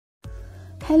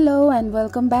Hello and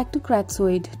welcome back to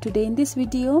Craxoid. Today in this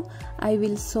video, I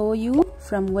will show you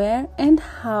from where and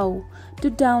how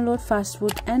to download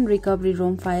Fastboot and recovery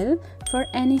ROM file for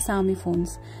any Xiaomi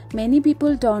phones. Many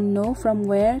people don't know from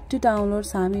where to download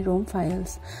Xiaomi ROM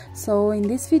files. So in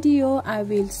this video, I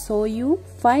will show you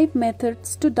 5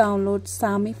 methods to download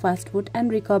Xiaomi Fastboot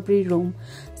and recovery ROM.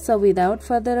 So without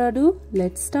further ado,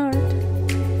 let's start.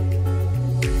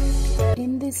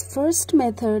 In this first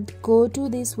method, go to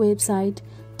this website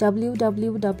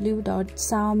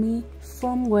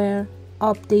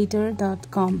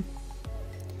www.xiaomifirmwareupdater.com.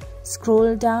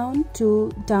 Scroll down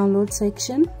to download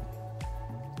section.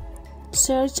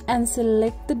 Search and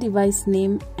select the device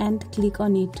name and click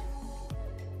on it.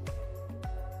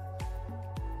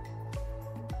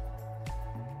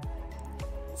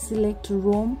 Select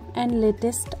ROM and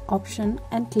latest option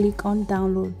and click on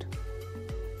download.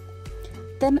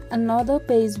 Then another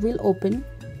page will open.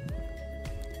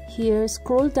 Here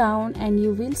scroll down and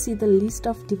you will see the list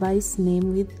of device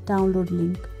name with download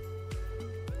link.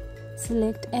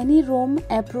 Select any ROM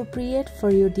appropriate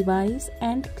for your device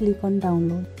and click on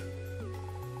download.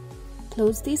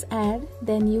 Close this ad,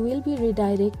 then you will be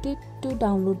redirected to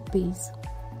download page.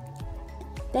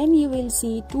 Then you will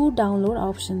see 2 download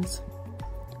options.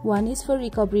 One is for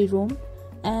recovery ROM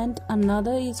and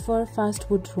another is for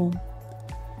Fastboot ROM.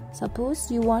 Suppose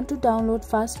you want to download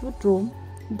Fastboot ROM,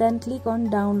 then click on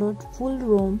download full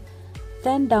ROM,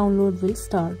 then download will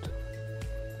start.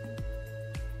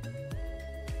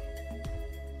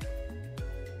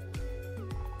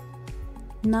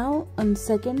 Now on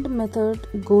second method,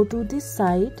 go to this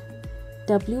site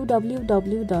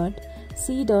www.c.mi.com.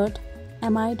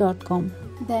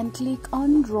 Then click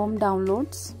on ROM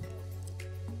downloads.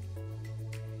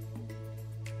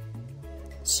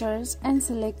 Search and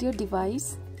select your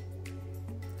device.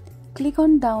 Click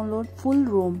on download full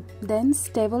ROM, then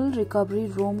stable recovery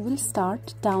ROM will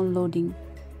start downloading.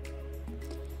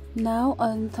 Now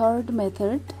on third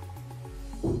method,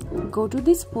 go to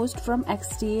this post from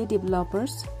XDA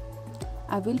developers.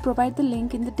 I will provide the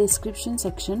link in the description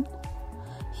section.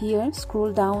 Here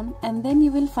scroll down and then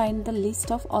you will find the list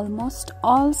of almost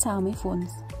all Xiaomi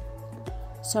phones.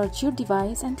 Search your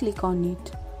device and click on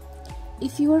it.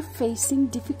 If you are facing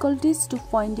difficulties to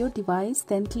find your device,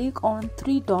 then click on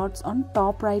 3 dots on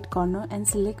top right corner and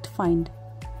select Find.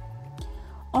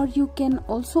 Or you can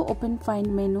also open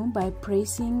Find menu by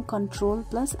pressing Ctrl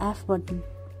plus F button.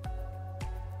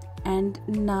 And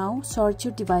now search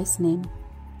your device name.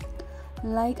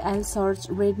 Like I'll search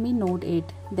Redmi Note 8,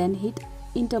 then hit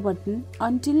Enter button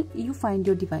until you find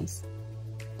your device.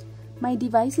 My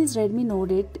device is Redmi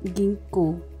Note 8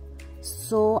 Ginkgo,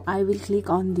 so I will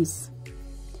click on this.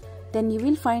 Then you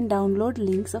will find download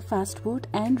links of Fastboot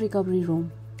and recovery ROM.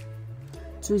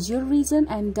 Choose your region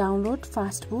and download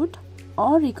Fastboot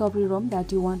or recovery ROM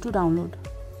that you want to download.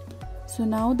 So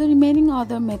now the remaining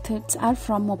other methods are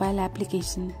from mobile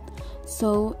application.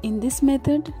 So in this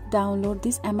method, download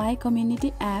this MI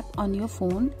community app on your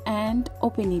phone and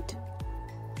open it.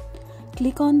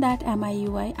 Click on that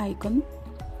MIUI icon.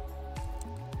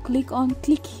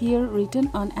 Click here written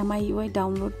on MIUI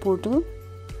download portal.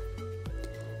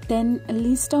 Then a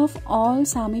list of all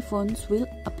Xiaomi phones will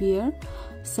appear.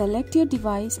 Select your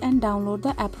device and download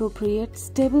the appropriate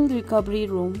stable recovery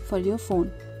ROM for your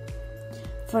phone.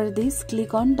 For this,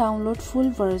 click on download full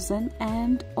version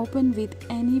and open with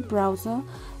any browser,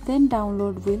 then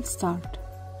download will start.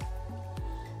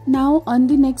 Now on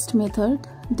the next method,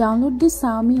 download the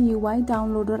Xiaomi UI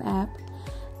downloader app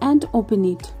and open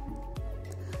it.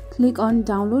 Click on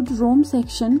download ROM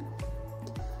section.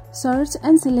 Search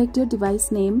and select your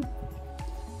device name.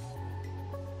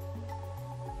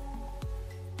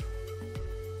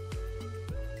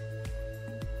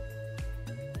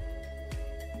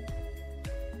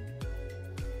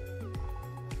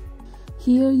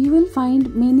 Here you will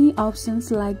find many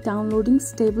options like downloading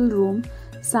stable ROM,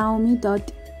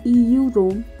 Xiaomi.eu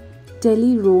ROM,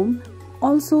 Delhi ROM.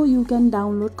 Also you can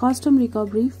download custom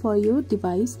recovery for your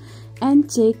device and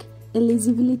check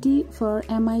eligibility for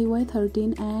MIUI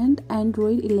 13 and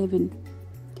Android 11.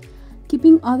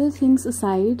 Keeping other things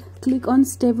aside, click on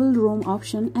stable ROM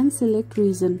option and select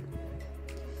region.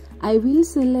 I will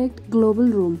select global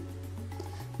ROM.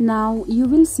 Now you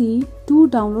will see 2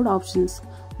 download options.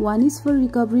 One is for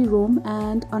recovery ROM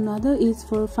and another is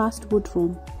for Fastboot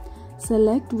ROM.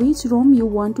 Select which ROM you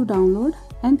want to download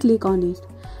and click on it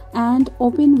and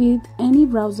open with any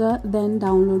browser, then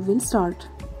download will start.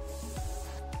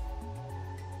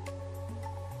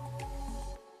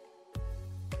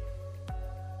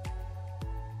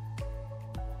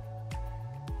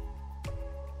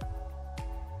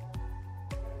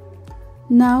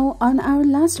 Now on our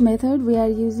last method, we are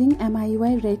using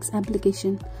MIUI ROM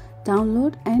application.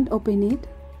 Download and open it.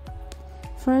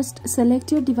 First,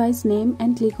 select your device name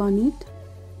and click on it.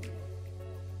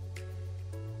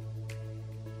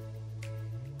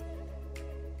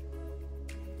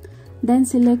 Then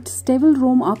select stable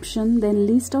ROM option, then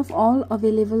list of all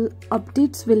available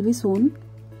updates will be shown.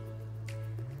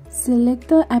 Select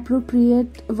the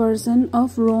appropriate version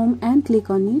of ROM and click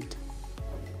on it.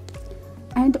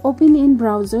 And open in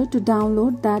browser to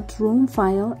download that ROM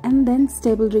file, and then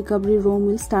stable recovery ROM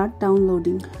will start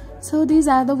downloading. So these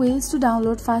are the ways to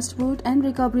download Fastboot and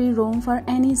recovery ROM for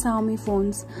any Xiaomi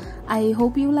phones. I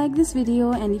hope you like this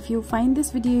video, and if you find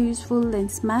this video useful, then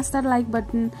smash that like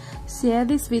button, share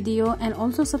this video, and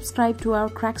also subscribe to our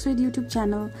Craxoid YouTube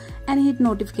channel and hit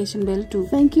notification bell too.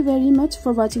 Thank you very much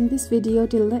for watching this video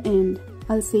till the end.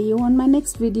 I'll see you on my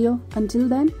next video. Until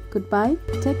then, goodbye,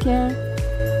 take care.